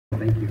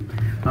thank you.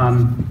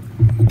 Well,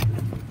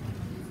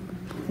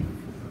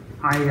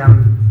 I don't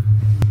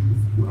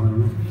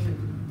know.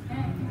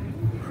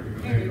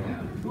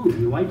 Ooh,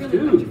 you like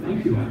too.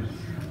 Thank you.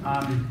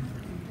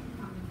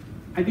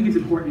 I think it's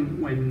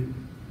important when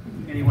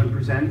anyone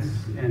presents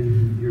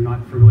and you're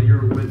not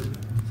familiar with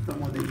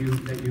someone that you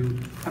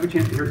have a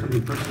chance to hear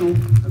something personal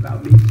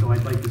about me. So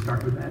I'd like to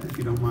start with that, if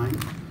you don't mind.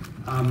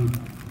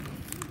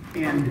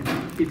 And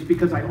it's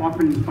because I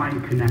often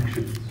find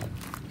connections.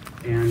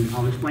 And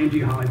I'll explain to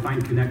you how I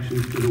find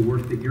connections to the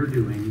work that you're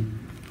doing.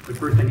 But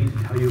first I need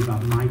to tell you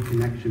about my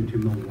connection to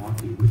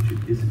Milwaukee, which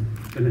is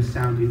going to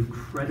sound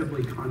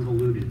incredibly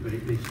convoluted, but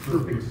it makes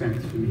perfect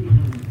sense to me.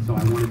 So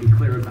I want to be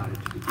clear about it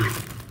to begin.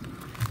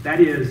 That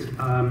is,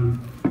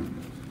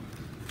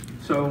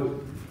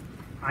 so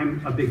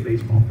I'm a big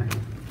baseball fan.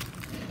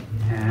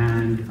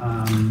 And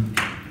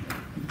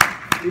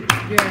it's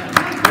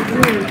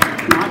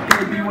not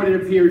going to be what it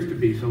appears to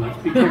be, so let's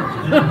be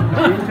careful.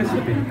 Don't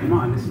anticipate. Come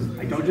on,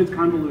 I told you it's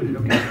convoluted,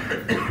 okay?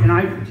 And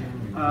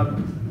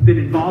I've been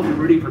involved in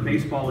rooting for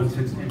baseball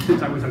since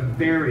I was a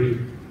very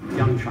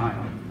young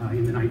child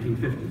in the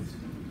 1950s.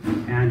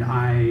 And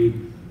I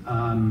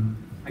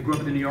grew up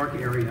in the New York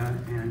area,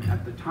 and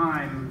at the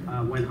time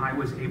when I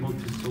was able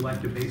to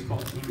select a baseball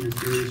team in a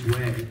serious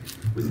way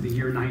was the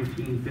year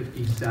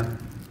 1957.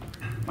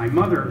 My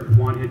mother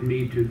wanted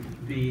me to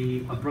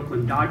be a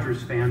Brooklyn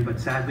Dodgers fan, but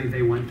sadly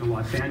they went to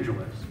Los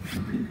Angeles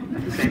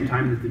at the same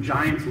time that the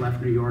Giants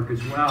left New York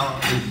as well,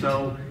 and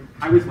so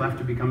I was left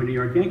to become a New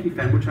York Yankee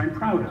fan, which I'm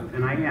proud of,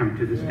 and I am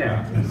to this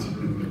day.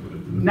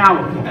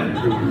 Now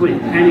applause,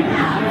 please. Anyway,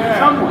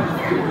 someone.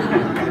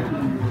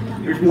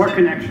 There's more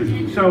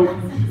connections. So,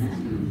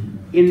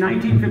 in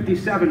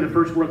 1957, the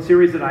first World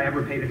Series that I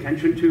ever paid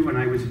attention to, when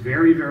I was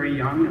very, very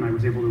young, and I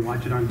was able to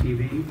watch it on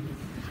TV,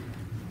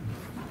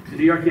 the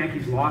New York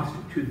Yankees lost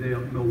to the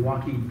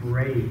Milwaukee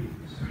Braves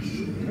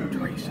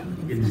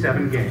in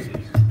 7 games.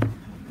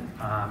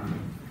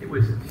 It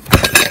was a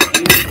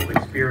painful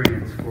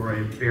experience for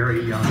a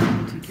very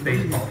young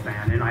baseball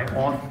fan, and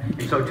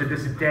so to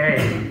this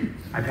day,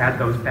 I've had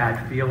those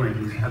bad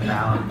feelings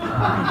about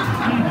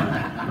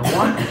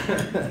Milwaukee.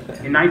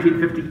 In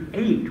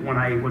 1958, when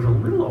I was a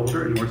little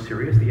older and more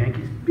serious, the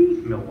Yankees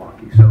beat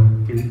Milwaukee, so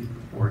in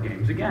 4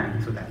 games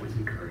again, so that was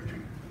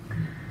encouraging.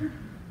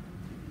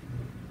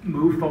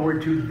 Move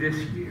forward to this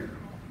year.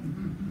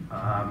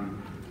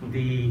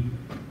 The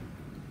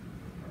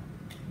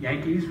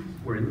Yankees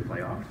were in the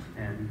playoffs,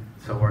 and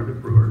so are the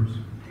Brewers,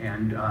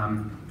 and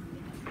the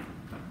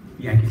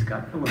Yankees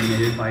got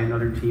eliminated by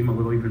another team a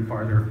little even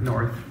farther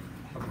north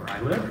of where I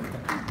live.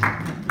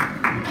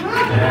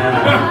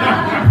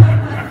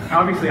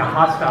 Obviously a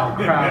hostile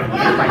crowd.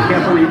 I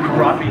can't believe you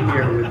brought me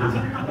here with this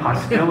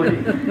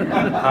hostility.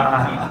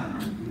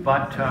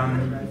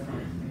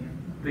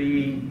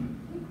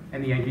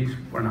 The Yankees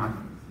were not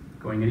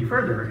going any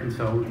further, and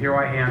so here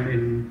I am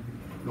in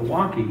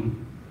Milwaukee,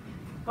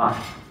 but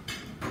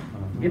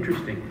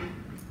interesting,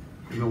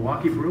 the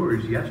Milwaukee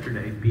Brewers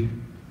yesterday beat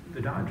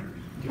the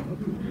Dodgers in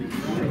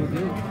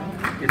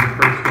the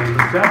first game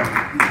of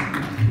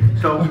 7.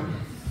 So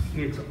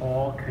it's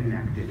all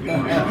connected.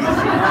 All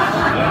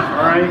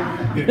right?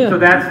 So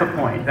that's the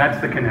point. That's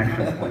the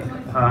connection point.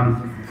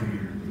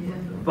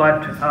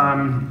 But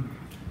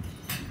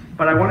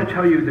I want to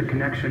tell you the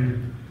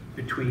connection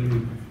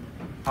between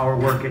our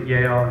work at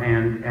Yale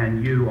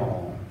and you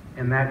all,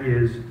 and that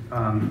is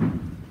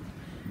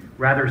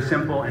rather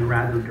simple and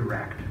rather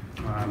direct.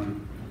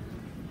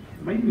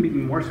 Maybe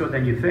more so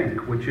than you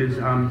think, which is,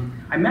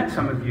 I met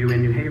some of you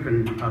in New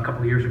Haven a couple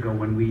of years ago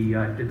when we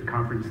did the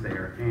conference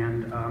there,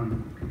 and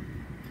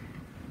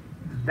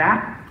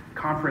that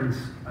conference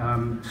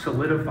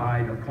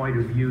solidified a point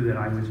of view that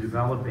I was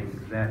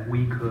developing, that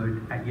we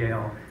could, at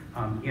Yale,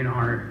 in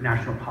our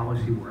national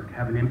policy work,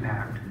 have an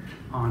impact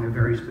on a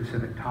very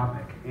specific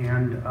topic.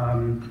 And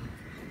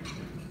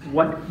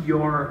what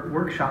your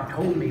workshop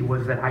told me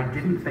was that I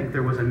didn't think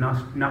there was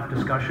enough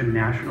discussion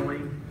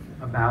nationally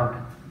about,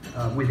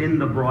 within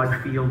the broad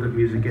field of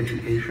music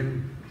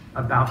education,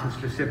 about the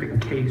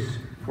specific case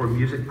for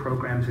music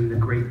programs in the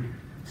great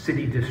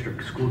city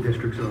districts, school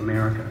districts of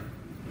America.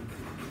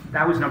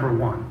 That was number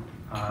one.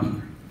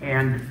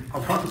 And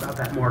I'll talk about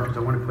that more because I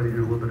want to put it in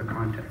a little bit of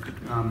context.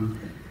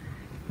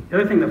 The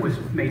other thing that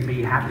made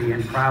me happy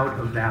and proud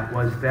of that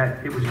was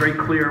that it was very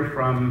clear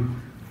from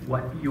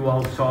what you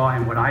all saw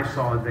and what I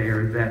saw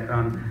there that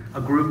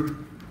a group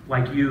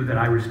like you that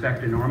I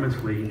respect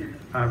enormously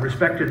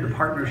respected the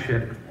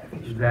partnership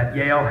that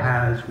Yale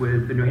has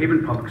with the New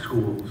Haven Public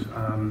Schools,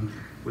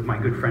 with my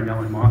good friend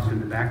Ellen Moss in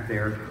the back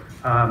there.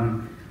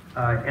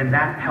 And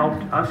that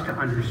helped us to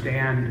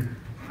understand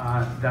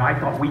that I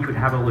thought we could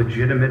have a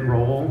legitimate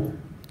role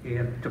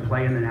to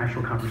play in the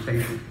national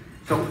conversation.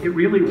 So it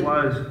really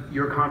was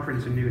your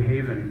conference in New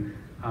Haven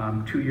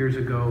 2 years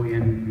ago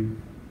in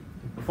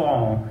the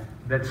fall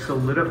that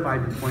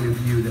solidified the point of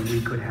view that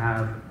we could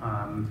have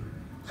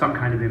some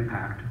kind of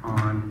impact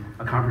on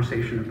a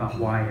conversation about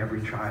why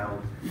every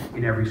child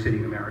in every city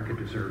in America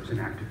deserves an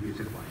active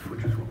music life,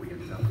 which is what we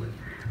ended up with.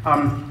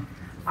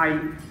 I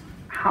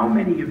How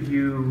many of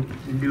you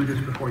knew this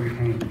before you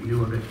came?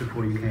 Knew of it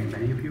before you came?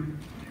 Many of you?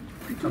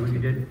 Some of you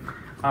did?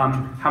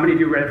 How many of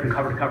you read it from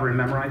cover to cover and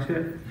memorized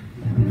it?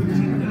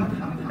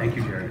 Thank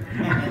you, Jerry.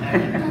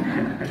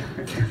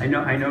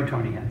 I know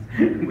Tony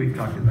has. We've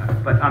talked about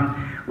it. But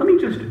let me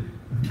just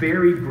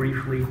very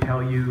briefly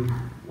tell you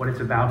what it's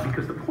about,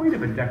 because the point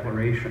of a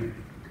declaration,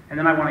 and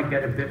then I want to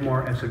get a bit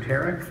more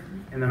esoteric,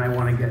 and then I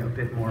want to get a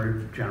bit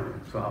more general.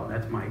 So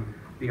that's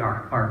the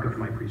arc of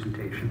my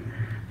presentation.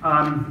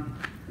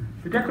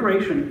 The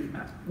declaration,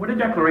 what a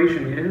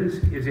declaration is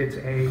it's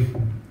a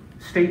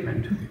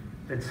statement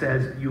that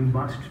says you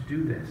must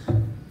do this.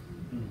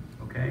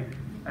 Okay?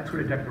 That's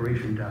what a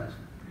declaration does.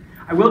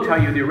 I will tell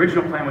you, the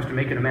original plan was to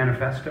make it a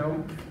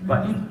manifesto,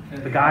 but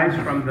the guys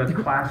from the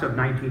class of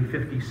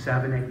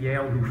 1957 at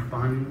Yale who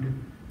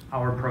fund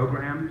our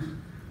programs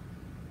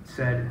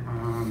said,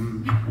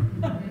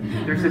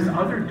 there's this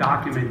other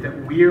document that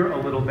we're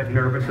a little bit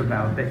nervous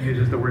about that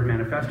uses the word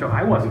manifesto.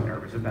 I wasn't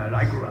nervous about it.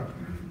 I grew up,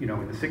 in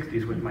the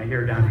 60s with my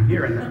hair down to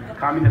here, and the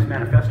Communist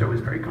Manifesto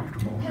was very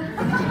comfortable.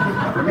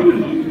 For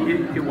me,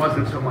 it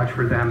wasn't so much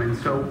for them, and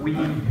so we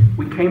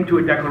came to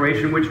a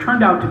declaration which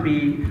turned out to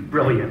be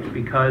brilliant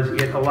because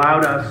it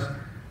allowed us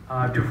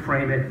to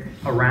frame it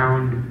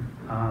around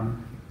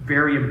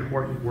very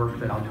important work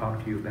that I'll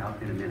talk to you about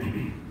in a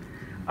minute.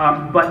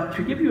 But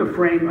to give you a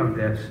frame of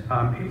this,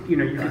 you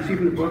can see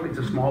from the book, it's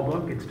a small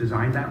book, it's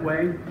designed that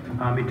way.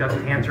 It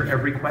doesn't answer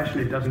every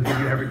question, it doesn't give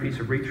you every piece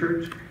of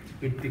research,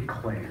 it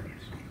declares.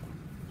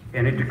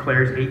 And it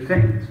declares 8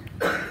 things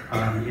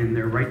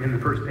right in the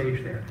first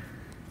page there.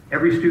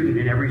 Every student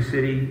in every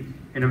city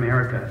in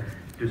America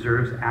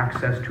deserves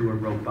access to a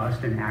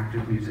robust and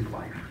active music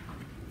life.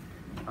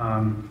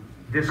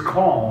 This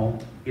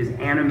call is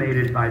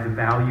animated by the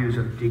values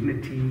of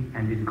dignity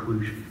and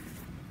inclusion.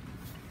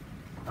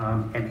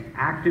 An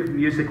active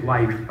music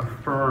life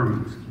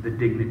affirms the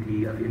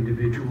dignity of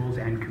individuals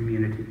and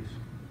communities.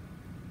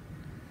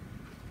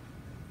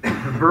 The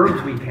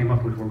verbs we came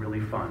up with were really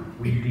fun.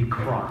 We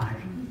decry.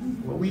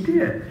 Well, we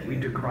did. We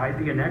decried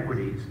the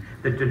inequities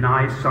that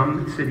deny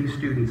some city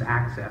students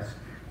access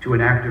to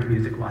an active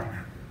music life.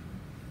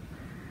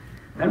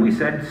 Then we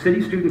said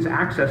city students'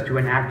 access to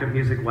an active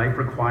music life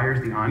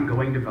requires the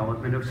ongoing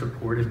development of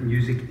supportive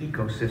music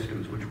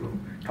ecosystems, which we'll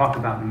talk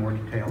about in more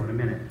detail in a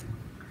minute.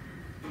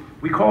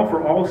 We call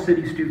for all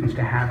city students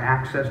to have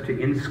access to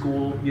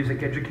in-school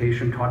music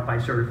education taught by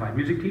certified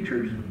music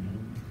teachers.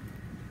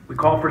 We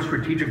call for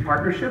strategic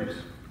partnerships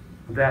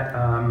that,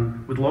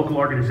 with local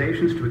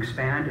organizations to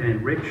expand and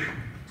enrich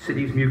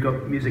cities'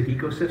 music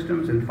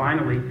ecosystems. And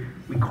finally,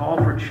 we call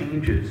for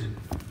changes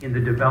in the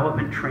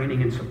development,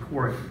 training, and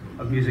support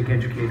of music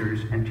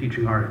educators and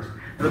teaching artists.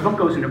 Now, the book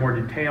goes into more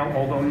detail,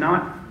 although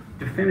not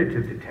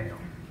definitive detail.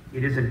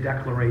 It is a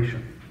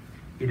declaration.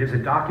 It is a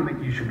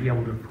document you should be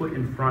able to put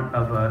in front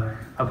of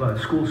a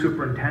school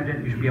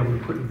superintendent, you should be able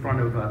to put in front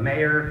of a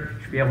mayor,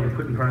 you should be able to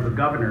put in front of a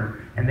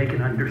governor, and they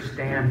can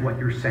understand what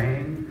you're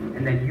saying,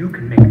 and then you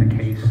can make the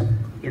case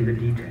in the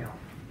detail.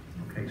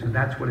 Okay, so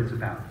that's what it's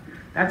about.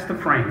 That's the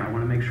frame. I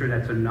want to make sure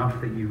that's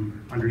enough that you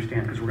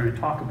understand, because we're going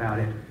to talk about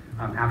it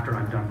after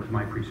I'm done with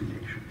my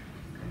presentation.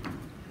 Okay.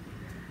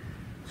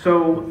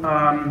 So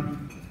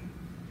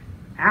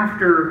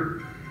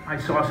after I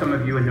saw some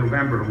of you in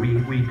November,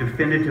 we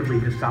definitively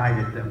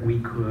decided that we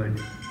could,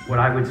 what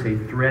I would say,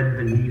 thread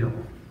the needle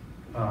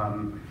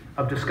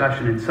of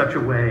discussion in such a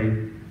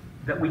way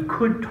that we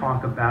could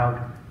talk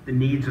about the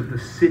needs of the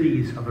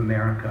cities of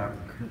America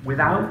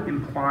without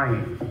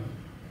implying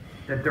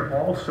that there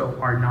also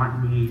are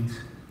not needs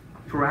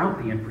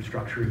throughout the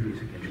infrastructure of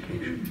music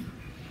education.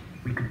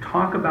 We could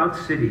talk about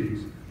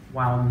cities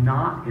while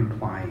not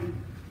implying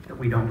that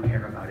we don't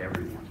care about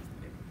everyone.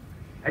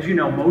 As you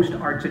know, most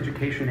arts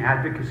education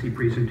advocacy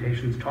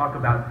presentations talk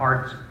about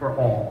arts for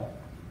all.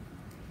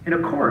 And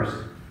of course,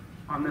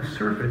 on the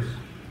surface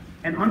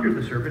and under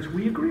the surface,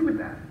 we agree with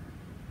that.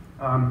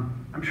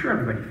 I'm sure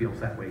everybody feels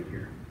that way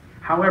here.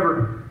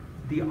 However,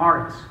 the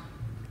arts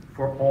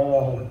for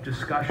all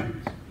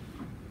discussions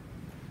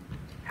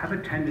have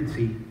a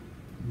tendency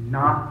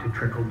not to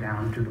trickle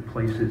down to the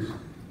places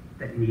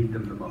that need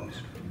them the most.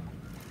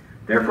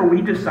 Therefore,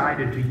 we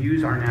decided to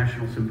use our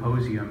national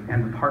symposium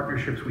and the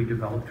partnerships we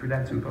developed through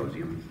that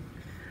symposium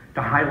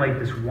to highlight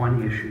this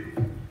one issue.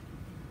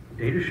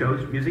 Data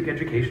shows music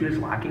education is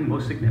lacking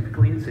most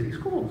significantly in city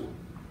schools.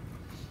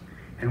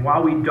 And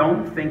while we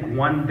don't think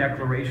one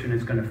declaration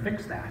is going to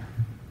fix that,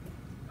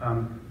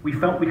 we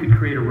felt we could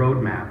create a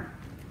roadmap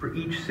for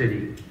each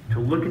city to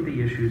look at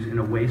the issues in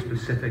a way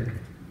specific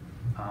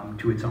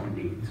to its own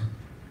needs.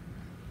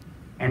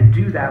 And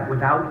do that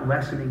without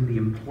lessening the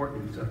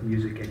importance of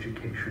music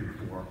education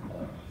for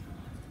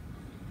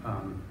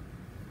all.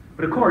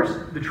 But of course,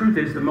 the truth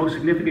is the most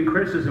significant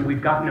criticism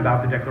we've gotten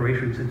about the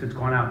declaration since it's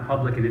gone out in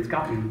public, and it's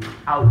gotten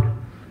out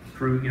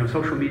through,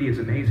 social media is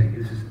amazing.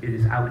 It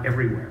is out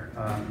everywhere,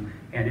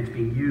 and it's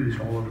being used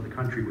all over the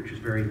country, which is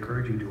very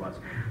encouraging to us.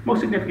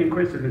 Most significant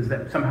criticism is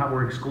that somehow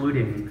we're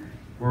excluding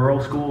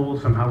rural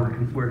schools, somehow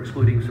we're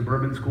excluding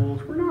suburban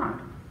schools. We're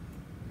not.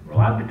 We're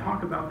allowed to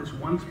talk about this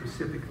one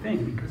specific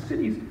thing because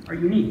cities are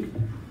unique.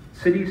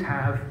 Cities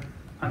have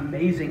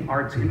amazing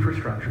arts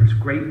infrastructures,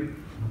 great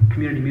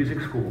community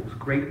music schools,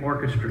 great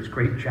orchestras,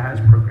 great jazz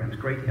programs,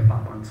 great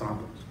hip-hop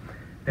ensembles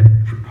that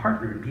should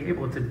partner and be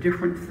able. It's a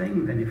different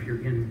thing than if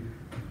you're in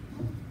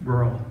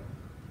rural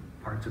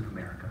parts of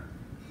America,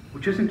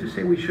 which isn't to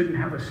say we shouldn't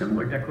have a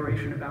similar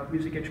declaration about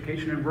music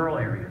education in rural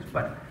areas,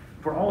 but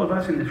for all of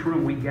us in this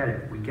room, we get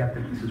it. We get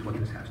that this is what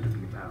this has to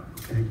be about,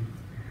 okay?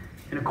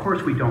 And of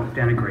course, we don't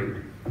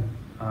denigrate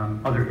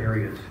other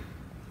areas.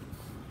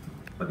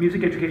 But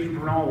music education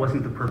for all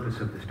wasn't the purpose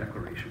of this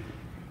declaration.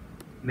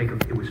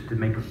 It was to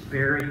make a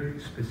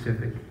very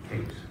specific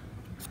case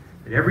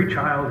that every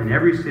child in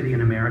every city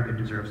in America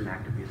deserves an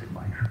active music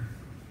life.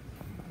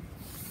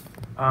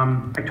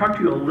 I talked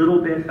to you a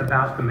little bit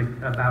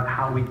about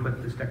how we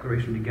put this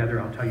declaration together.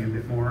 I'll tell you a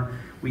bit more.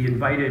 We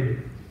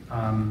invited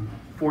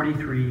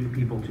 43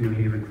 people to New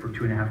Haven for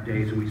 2.5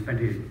 days, and we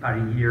spent about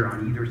a year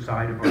on either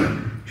side of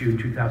our June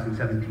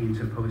 2017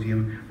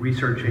 symposium,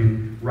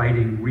 researching,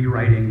 writing,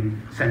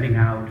 rewriting, sending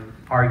out,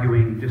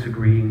 arguing,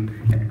 disagreeing,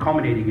 and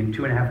culminating in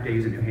 2.5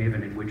 days in New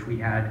Haven, in which we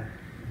had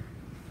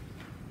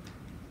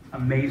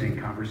amazing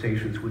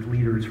conversations with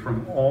leaders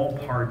from all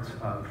parts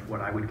of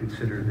what I would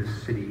consider this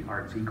city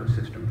arts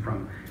ecosystem,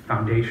 from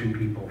foundation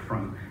people,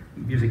 from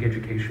music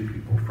education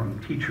people, from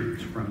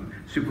teachers, from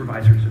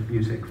supervisors of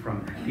music,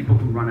 from people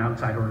who run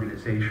outside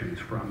organizations,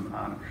 from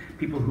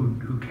people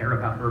who care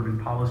about urban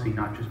policy,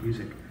 not just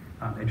music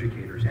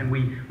educators. And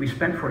we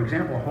spent, for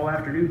example, a whole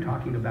afternoon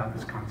talking about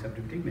this concept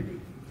of dignity.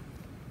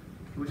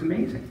 It was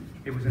amazing.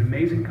 It was an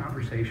amazing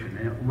conversation,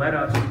 and it led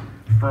us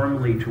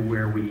firmly to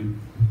where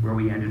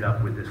we ended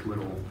up with this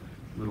little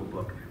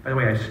book. By the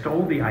way, I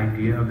stole the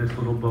idea of this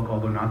little book,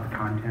 although not the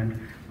content.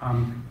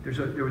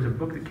 There was a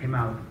book that came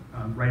out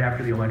right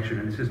after the election,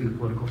 and this isn't a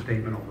political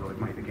statement, although it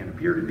might again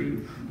appear to be,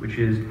 which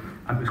is,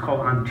 it was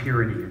called On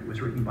Tyranny. It was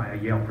written by a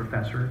Yale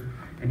professor,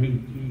 and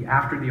he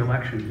after the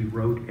election, he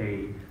wrote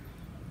a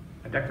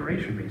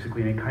declaration,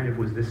 basically, and it kind of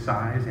was this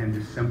size and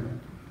this simple.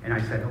 And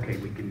I said, okay,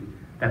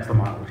 that's the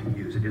model to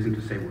use. It isn't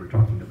to say we're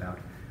talking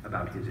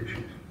about his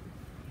issues.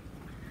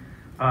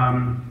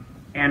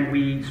 And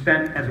we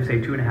spent, as I say,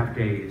 2.5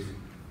 days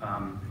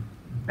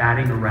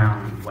batting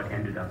around what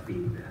ended up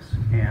being this,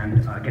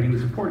 and getting the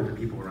support of the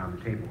people around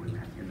the table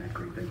in that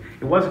great thing.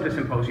 It wasn't a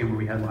symposium where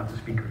we had lots of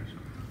speakers.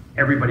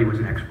 Everybody was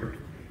an expert.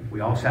 We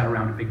all sat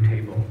around a big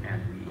table,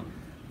 and we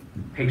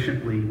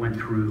patiently went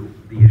through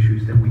the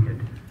issues that we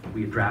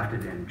had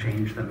drafted and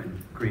changed them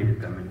and created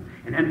them,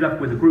 and ended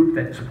up with a group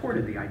that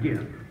supported the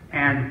idea.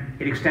 And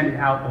it extended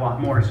out a lot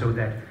more, so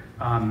that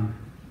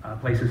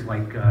places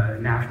like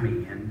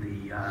Yaffee and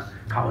the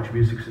College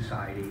Music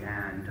Society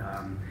and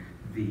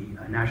the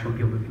National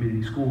Guild of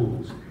Community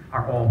Schools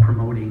are all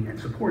promoting and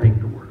supporting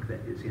the work that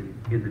is in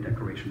the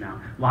Declaration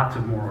now. Lots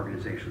of more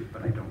organizations,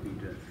 but I don't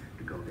need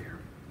to go there.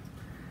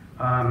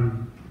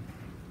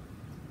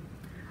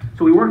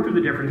 So we worked through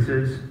the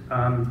differences,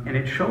 and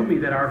it showed me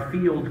that our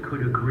field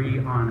could agree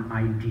on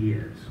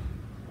ideas,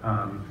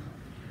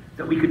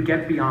 that we could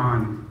get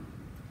beyond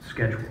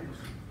schedules,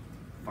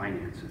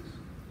 finances,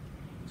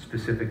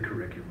 specific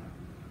curricula,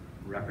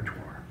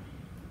 repertoire,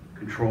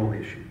 control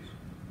issues,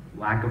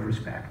 lack of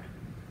respect,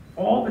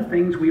 all the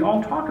things we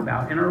all talk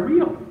about and are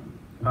real,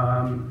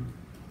 and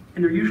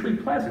they're usually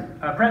present.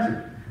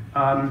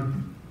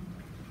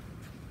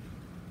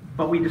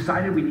 But we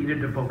decided we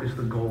needed to focus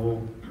the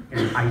goal in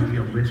an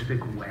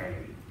idealistic way,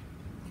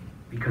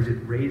 because it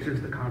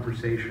raises the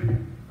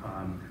conversation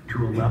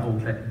to a level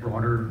that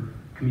broader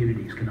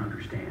communities can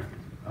understand.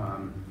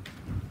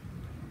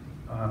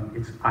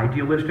 It's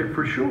idealistic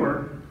for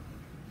sure,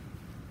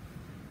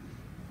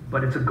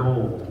 but it's a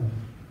goal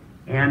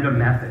and a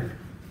method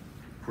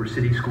for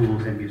city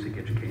schools and music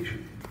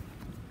education.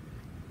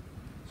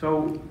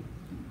 So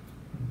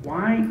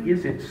why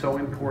is it so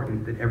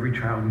important that every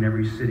child in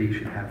every city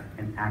should have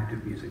an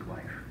active music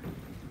life?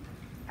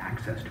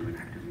 Access to an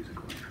active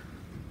music life.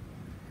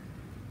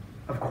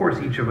 Of course,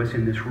 each of us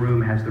in this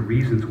room has the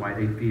reasons why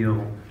they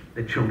feel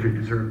that children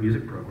deserve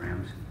music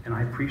programs, and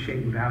I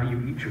appreciate and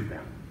value each of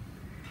them.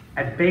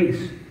 At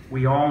base,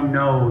 we all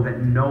know that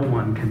no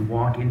one can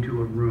walk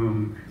into a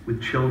room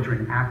with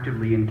children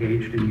actively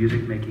engaged in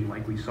music making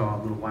like we saw a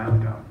little while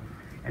ago,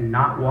 and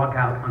not walk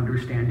out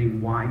understanding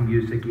why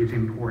music is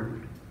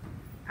important.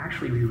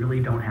 Actually, we really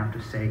don't have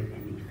to say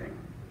anything.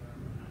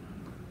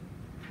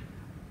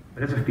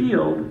 But as a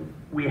field,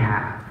 we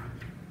have.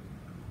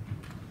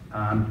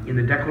 In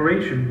the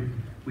Declaration,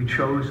 we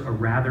chose a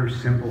rather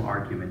simple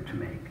argument to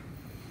make.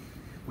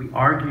 We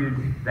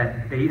argued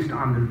that based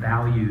on the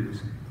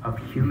values of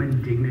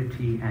human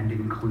dignity and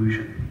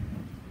inclusion,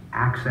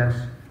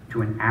 access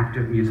to an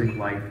active music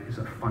life is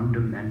a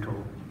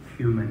fundamental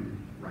human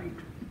right.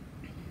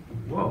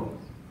 Whoa.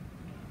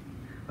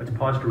 Let's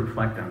pause to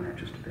reflect on that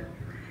just a bit.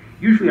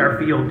 Usually our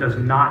field does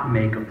not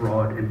make a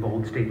broad and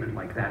bold statement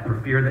like that for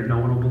fear that no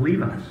one will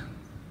believe us.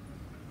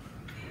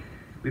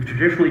 We've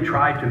traditionally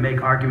tried to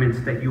make arguments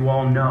that you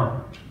all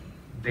know,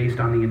 based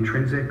on the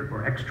intrinsic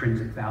or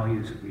extrinsic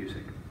values of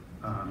music.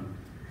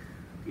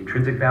 The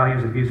intrinsic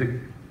values of music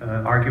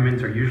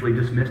arguments are usually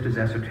dismissed as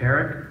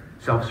esoteric,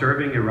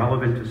 self-serving,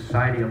 irrelevant to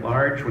society at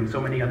large when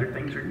so many other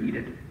things are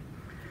needed.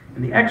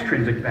 And the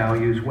extrinsic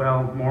values,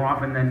 well, more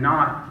often than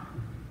not,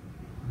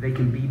 they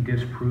can be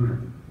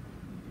disproven.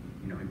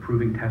 You know,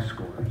 improving test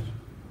scores.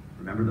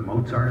 Remember the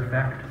Mozart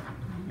effect?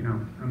 You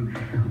know,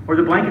 or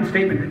the blanket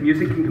statement that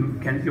music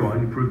can you know,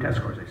 improve test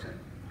scores, I said.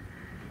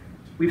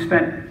 We've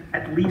spent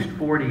at least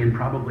 40 and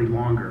probably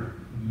longer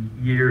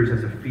years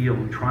as a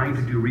field trying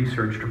to do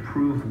research to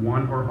prove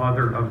one or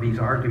other of these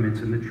arguments,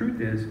 and the truth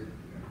is,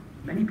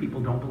 many people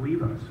don't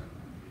believe us.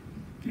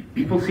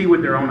 People see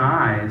with their own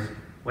eyes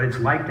what it's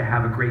like to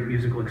have a great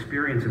musical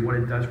experience and what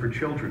it does for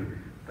children,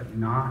 but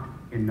not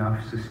enough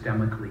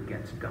systemically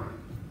gets done.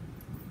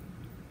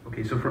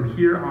 Okay, so from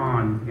here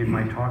on in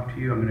my talk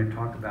to you, I'm going to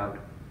talk about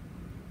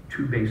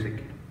two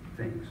basic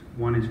things.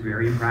 One is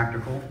very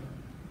impractical,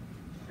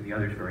 and the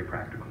other is very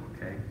practical,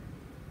 okay?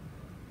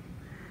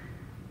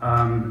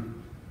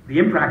 The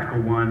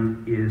impractical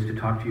one is to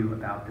talk to you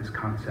about this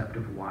concept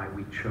of why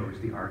we chose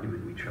the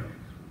argument we chose.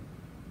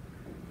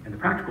 And the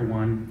practical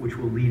one, which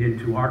will lead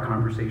into our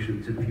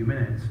conversations in a few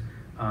minutes,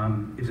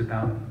 is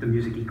about the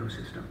music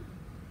ecosystem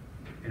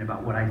and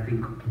about what I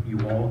think you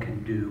all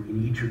can do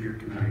in each of your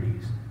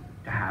communities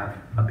to have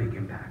a big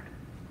impact.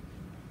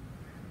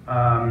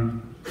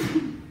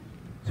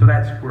 So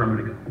that's where I'm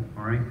going to go,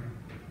 all right?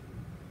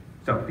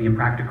 So the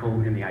impractical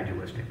and the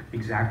idealistic,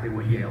 exactly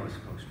what Yale is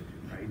supposed to do,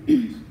 right?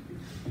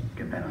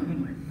 Get that out of the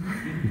way.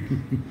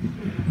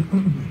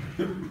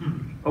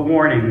 A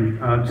warning,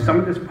 some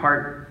of this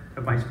part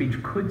of my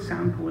speech could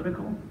sound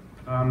political.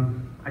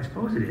 I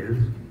suppose it is.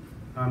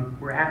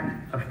 We're at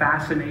a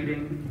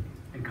fascinating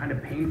and kind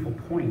of painful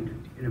point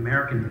in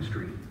American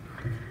history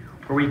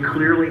where we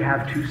clearly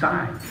have two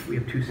sides. We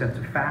have two sets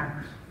of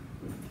facts.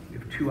 We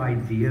have two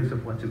ideas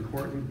of what's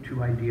important,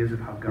 two ideas of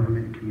how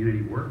government and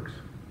community works.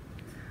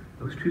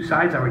 Those two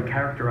sides I would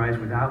characterize,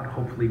 without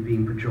hopefully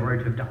being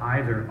pejorative to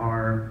either,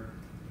 are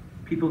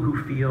people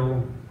who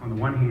feel, on the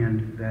one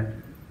hand, that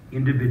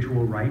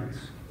individual rights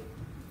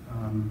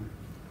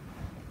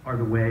are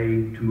the way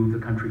to move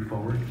the country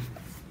forward.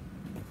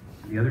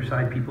 On the other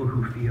side, people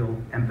who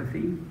feel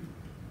empathy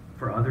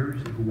for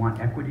others and who want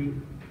equity,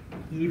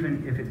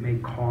 even if it may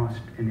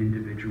cost an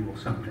individual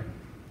something,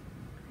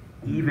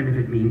 even if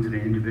it means that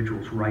an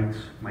individual's rights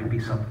might be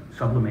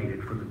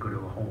sublimated for the good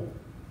of the whole.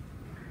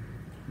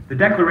 The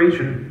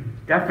Declaration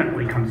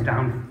definitely comes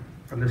down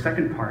from the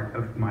second part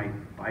of my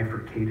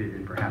bifurcated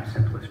and perhaps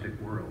simplistic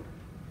world.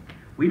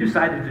 We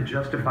decided to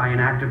justify an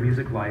active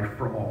music life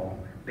for all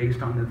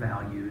based on the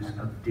values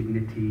of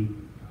dignity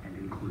and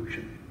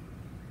inclusion.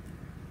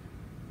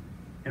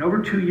 And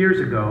over 2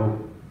 years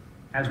ago,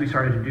 as we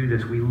started to do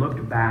this, we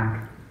looked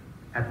back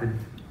at the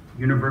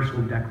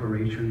Universal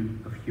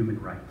Declaration of Human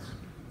Rights,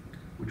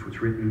 which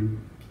was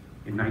written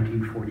in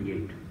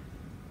 1948.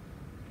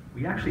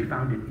 We actually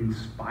found it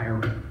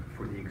inspiring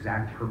for the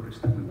exact purpose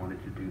that we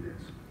wanted to do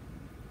this.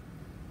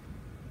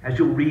 As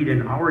you'll read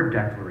in our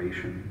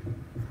declaration,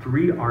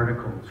 3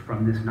 articles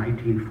from this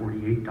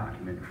 1948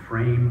 document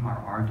frame our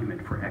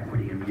argument for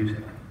equity in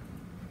music.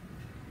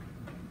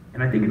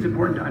 And I think it's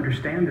important to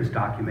understand this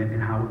document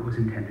and how it was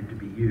intended to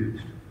be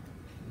used.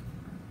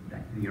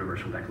 The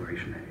Universal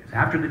Declaration, that is.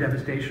 After the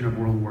devastation of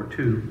World War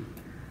II,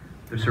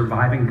 the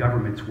surviving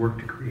governments worked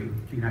to create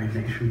the United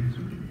Nations.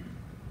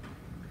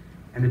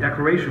 And the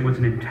Declaration was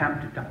an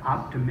attempt to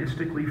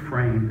optimistically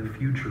frame the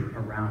future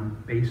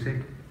around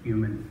basic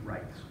human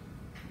rights.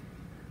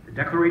 The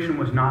Declaration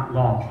was not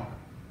law,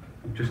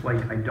 just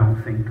like I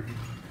don't think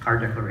our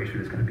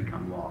Declaration is going to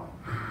become law.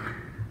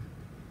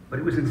 But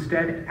it was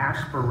instead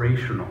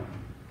aspirational,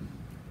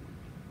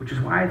 which is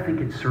why I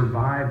think it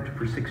survived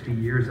for 60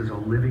 years as a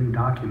living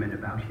document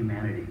about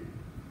humanity.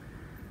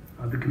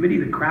 The committee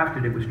that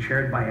crafted it was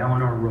chaired by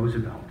Eleanor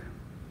Roosevelt,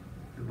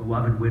 the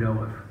beloved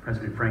widow of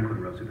President Franklin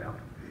Roosevelt.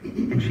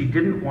 And she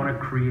didn't want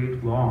to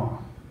create law.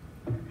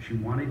 She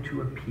wanted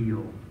to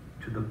appeal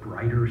to the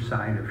brighter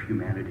side of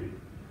humanity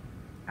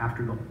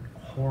after the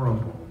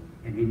horrible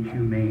and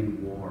inhumane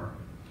war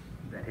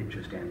that had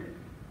just ended.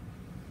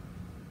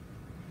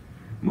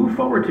 Move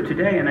forward to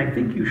today, and I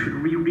think you should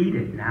reread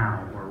it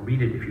now, or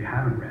read it if you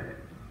haven't read it.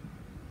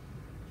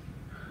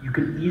 You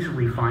can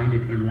easily find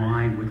it in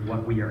line with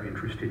what we are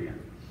interested in.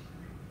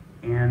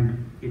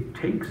 And it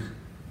takes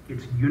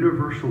its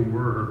universal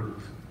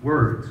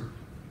words,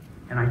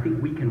 and I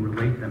think we can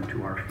relate them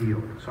to our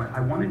field. So I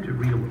wanted to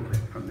read a little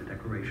bit from the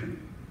Declaration.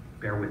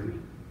 Bear with me.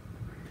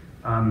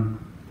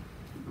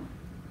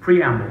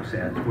 Preamble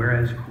says,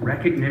 whereas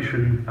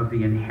recognition of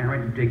the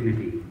inherent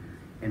dignity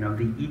and of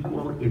the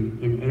equal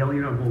and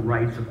inalienable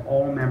rights of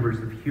all members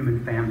of the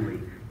human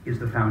family is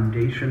the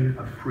foundation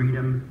of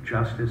freedom,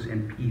 justice,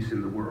 and peace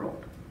in the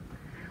world.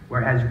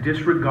 Whereas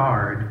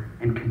disregard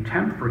and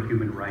contempt for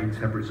human rights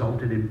have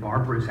resulted in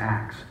barbarous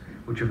acts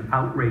which have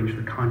outraged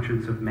the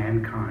conscience of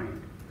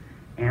mankind,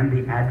 and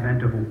the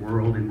advent of a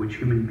world in which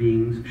human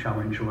beings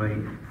shall enjoy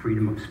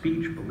freedom of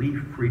speech,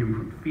 belief, freedom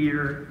from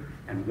fear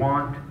and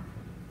want,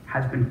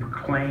 has been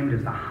proclaimed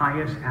as the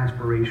highest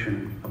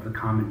aspiration of the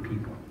common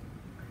people.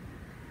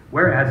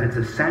 Whereas it's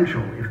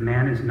essential, if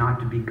man is not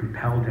to be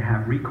compelled to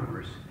have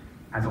recourse,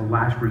 as a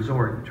last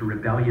resort to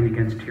rebellion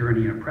against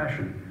tyranny and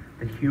oppression,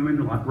 that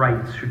human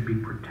rights should be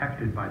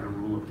protected by the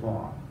rule of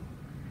law.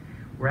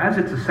 Whereas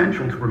it's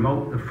essential to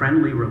promote the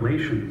friendly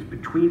relations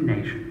between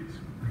nations,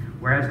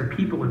 whereas the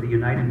people of the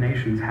United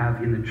Nations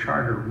have in the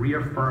Charter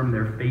reaffirmed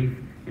their faith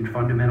in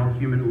fundamental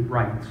human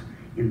rights,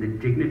 in the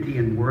dignity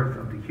and worth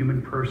of the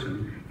human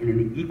person, and in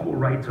the equal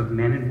rights of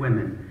men and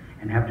women,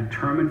 and have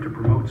determined to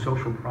promote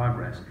social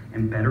progress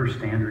and better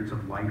standards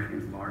of life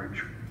in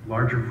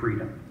larger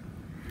freedom.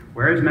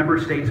 Whereas member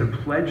states have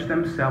pledged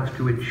themselves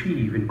to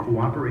achieve, in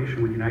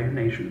cooperation with the United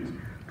Nations,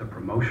 the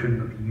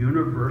promotion of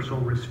universal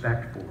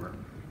respect for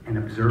and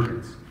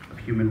observance of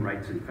human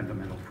rights and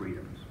fundamental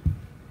freedoms.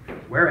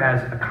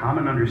 Whereas a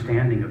common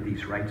understanding of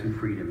these rights and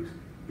freedoms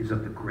is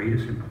of the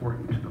greatest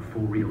importance to the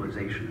full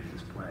realization of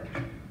this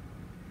pledge.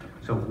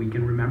 So we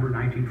can remember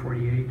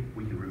 1948,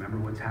 we can remember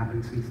what's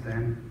happened since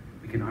then,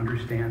 we can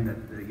understand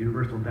that the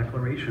Universal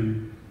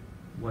Declaration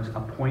was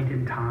a point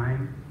in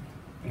time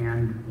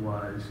and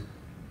was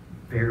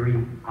very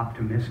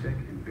optimistic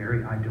and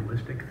very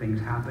idealistic.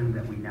 Things happened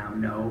that we now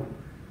know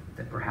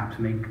that perhaps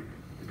make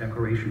the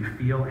Declaration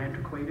feel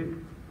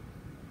antiquated.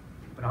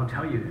 But I'll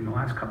tell you, in the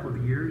last couple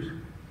of years,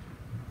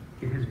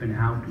 it has been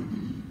out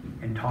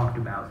and talked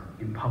about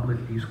in public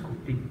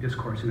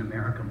discourse in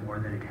America more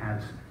than it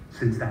has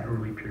since that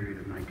early period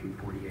of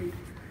 1948.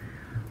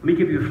 Let me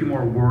give you a few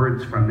more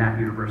words from that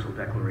Universal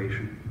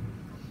Declaration.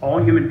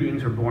 All human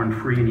beings are born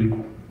free and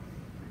equal.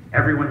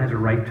 Everyone has a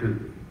right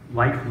to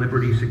life,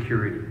 liberty,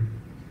 security.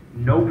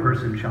 No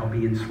person shall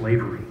be in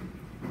slavery.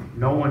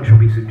 No one shall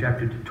be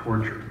subjected to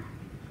torture.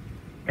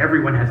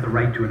 Everyone has the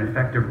right to an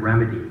effective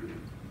remedy.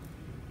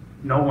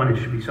 No one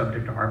should be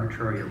subject to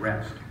arbitrary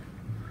arrest.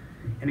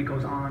 And it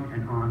goes on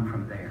and on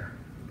from there.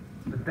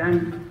 But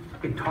then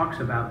it talks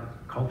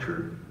about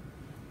culture.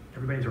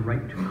 Everybody has a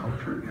right to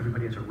culture.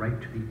 Everybody has a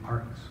right to the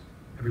arts.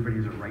 Everybody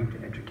has a right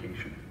to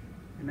education.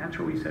 And that's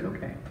where we said,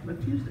 okay,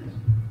 let's use this.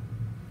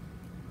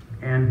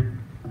 And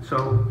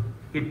so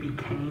it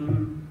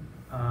became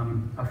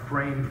a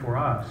frame for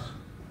us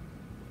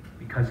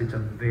because it's a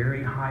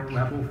very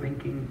high-level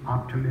thinking,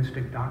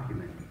 optimistic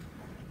document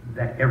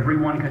that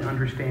everyone can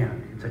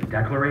understand. It's a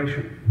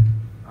declaration,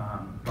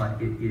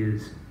 but it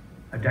is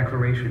a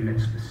declaration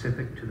that's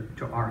specific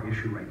to our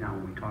issue right now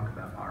when we talk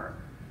about our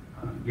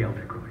Yale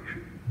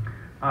Declaration.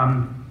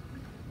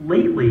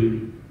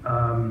 Lately,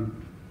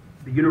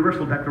 the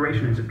Universal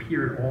Declaration has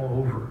appeared all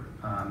over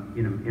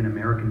in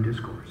American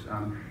discourse.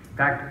 In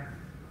fact,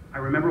 I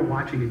remember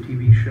watching a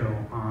TV show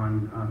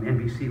on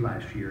NBC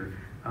last year.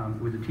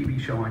 It was a TV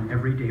show on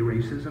everyday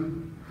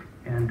racism,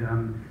 and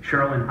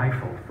Sherilyn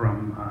Ifill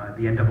from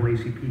the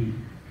NAACP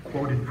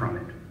quoted from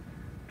it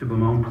to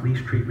bemoan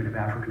police treatment of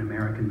African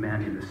American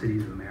men in the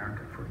cities of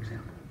America, for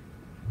example.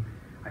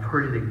 I've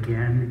heard it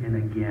again and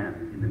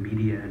again in the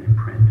media and in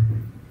print.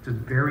 It's a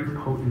very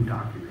potent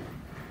document,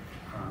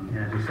 and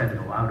as I said, it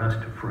allowed us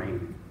to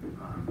frame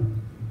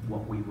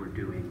what we were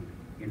doing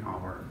in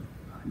our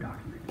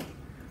document.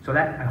 So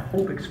that, I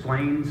hope,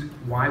 explains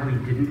why we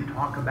didn't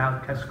talk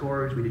about test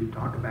scores. We didn't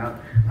talk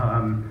about,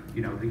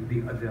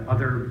 the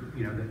other,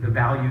 the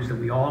values that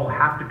we all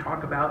have to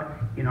talk about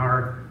in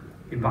our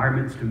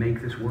environments to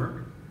make this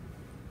work.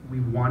 We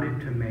wanted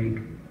to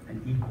make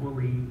an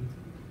equally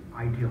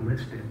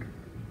idealistic,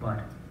 but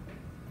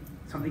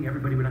something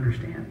everybody would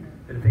understand.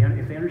 That if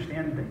they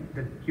understand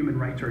that human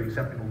rights are an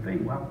acceptable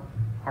thing, well,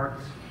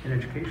 arts and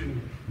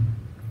education,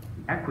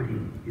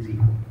 equity is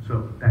equal.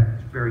 So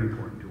that's very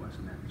important to us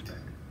in that respect.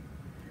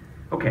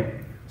 Okay,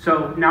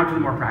 so now to the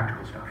more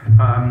practical stuff.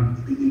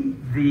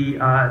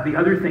 The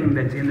other thing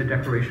that's in the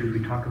Declaration is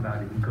we talk about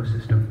an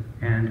ecosystem,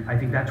 and I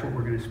think that's what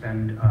we're going to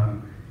spend,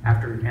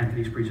 after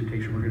Anthony's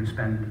presentation, we're going to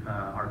spend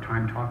our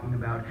time talking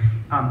about.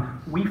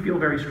 We feel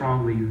very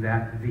strongly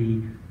that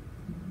the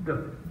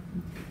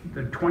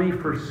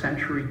 21st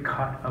century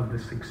cut of the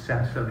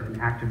success of an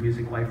active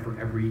music life for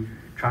every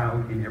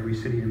child in every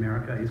city in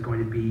America is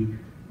going to be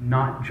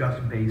not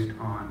just based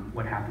on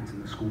what happens in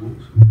the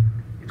schools.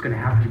 It's going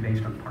to have to be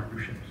based on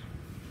partnerships.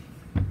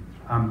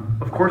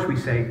 Of course, we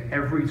say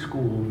every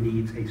school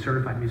needs a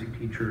certified music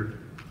teacher.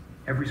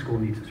 Every school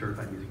needs a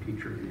certified music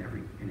teacher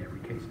in every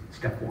case.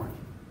 Step one,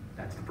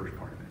 that's the first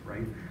part of it,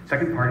 right?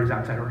 Second part is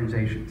outside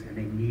organizations, and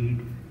they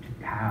need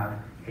to have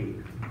a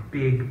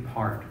big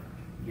part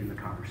in the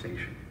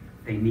conversation.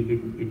 It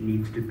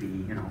needs to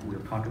be, we'll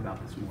talk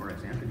about this more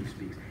as Anthony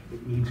speaks.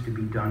 It needs to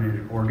be done in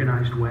an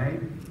organized way.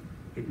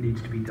 It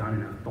needs to be done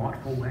in a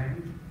thoughtful way.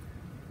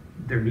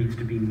 There needs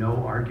to be no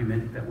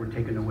argument that we're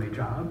taking away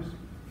jobs.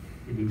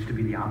 It needs to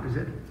be the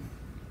opposite.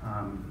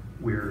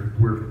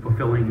 We're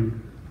fulfilling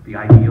the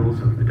ideals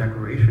of the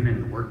Declaration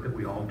and the work that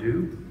we all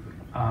do.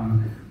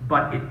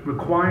 But it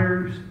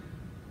requires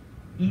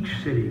each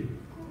city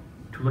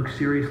to look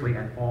seriously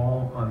at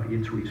all of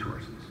its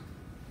resources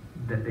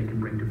that they can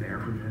bring to bear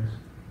for this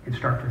and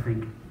start to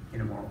think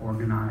in a more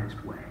organized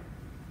way.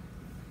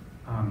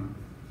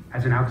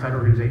 As an outside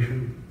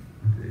organization,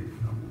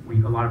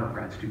 a lot of our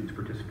grad students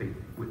participate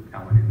with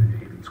Ellen in the New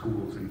Haven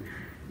schools, and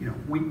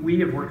we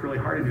have worked really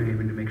hard in New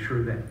Haven to make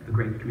sure that the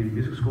great community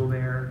music school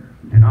there,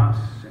 and us,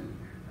 and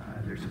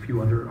there's a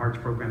few other arts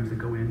programs that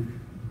go in.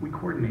 We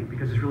coordinate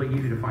because it's really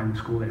easy to find the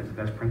school that has the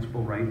best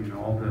principal, right? And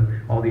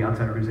all the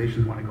outside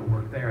organizations want to go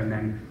work there, and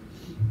then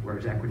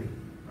where's equity,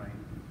 right?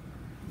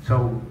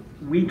 So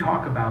we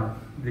talk about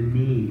the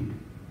need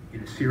in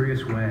a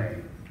serious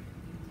way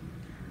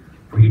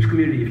for each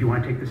community, if you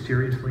want to take this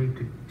seriously,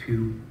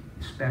 to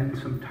spend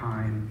some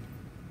time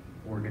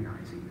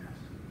organizing this.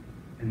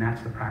 And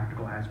that's the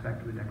practical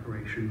aspect of the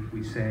declaration.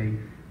 We say,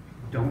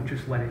 don't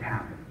just let it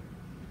happen.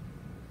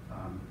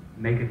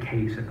 Make a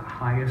case at the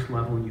highest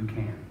level you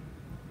can,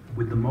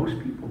 with the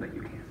most people that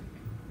you can,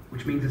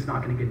 which means it's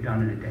not going to get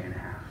done in a day and a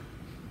half.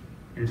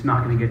 And it's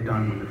not going to get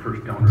done when the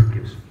first donor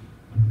gives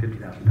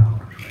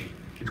 $50,000, right?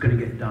 It's going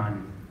to get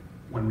done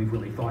when we've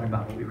really thought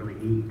about what we really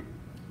need.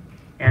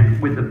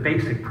 And with the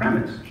basic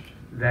premise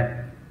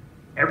that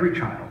every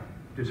child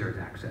deserves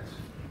access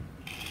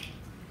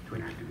to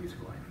an active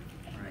musical life,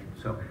 right?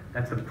 So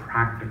that's the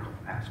practical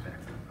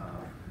aspect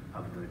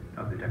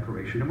of the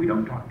declaration. And we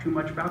don't talk too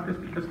much about this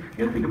because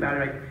the other thing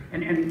about it,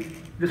 and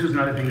this was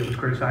another thing that was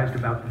criticized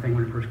about the thing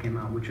when it first came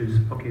out, which is,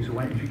 okay, so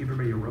why didn't you give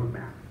everybody a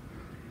roadmap?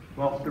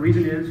 Well, the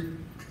reason is,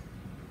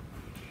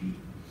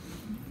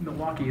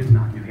 Milwaukee is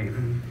not New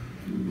Haven.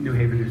 New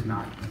Haven is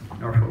not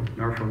Norfolk.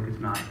 Norfolk is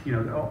not,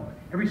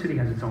 every city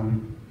has its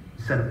own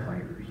set of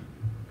players.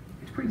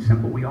 It's pretty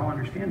simple. We all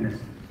understand this.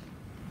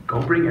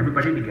 Go bring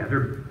everybody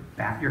together,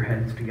 bat your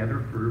heads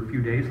together for a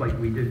few days like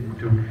we did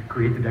to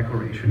create the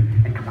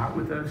declaration, and come out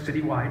with a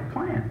citywide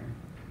plan.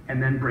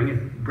 And then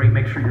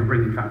make sure you're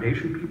bringing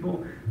foundation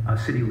people,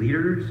 city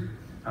leaders,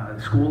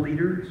 school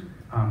leaders,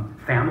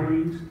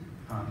 families,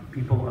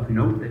 people of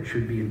note that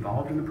should be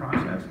involved in the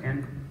process,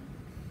 and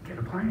get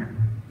a plan.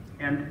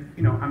 And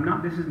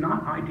this is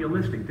not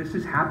idealistic. This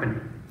is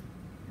happening.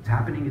 It's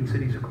happening in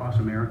cities across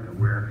America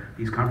where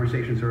these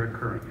conversations are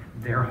occurring.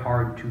 They're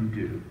hard to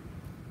do.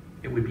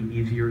 It would be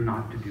easier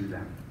not to do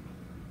them.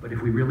 But if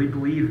we really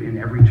believe in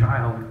every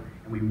child,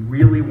 and we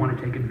really want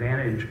to take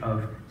advantage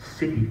of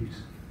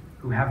cities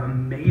who have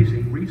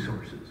amazing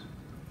resources,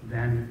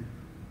 then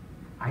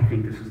I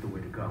think this is the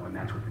way to go, and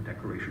that's what the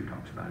Declaration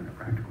talks about in a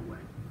practical way.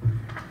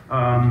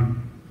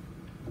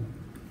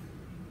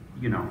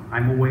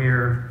 I'm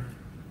aware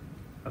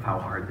of how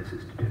hard this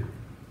is to do.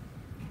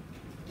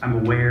 I'm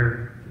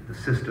aware that the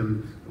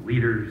systems, the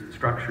leaders, the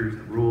structures,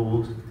 the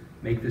rules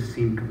make this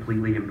seem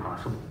completely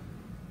impossible.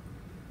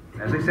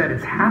 As I said,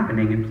 it's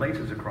happening in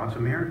places across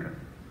America.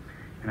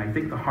 And I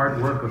think the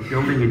hard work of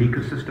building an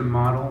ecosystem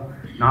model,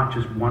 not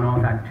just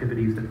one-off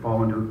activities that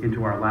fall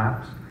into our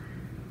laps,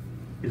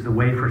 is the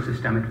way for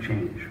systemic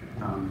change.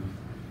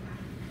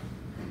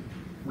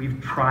 We've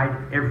tried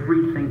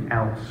everything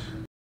else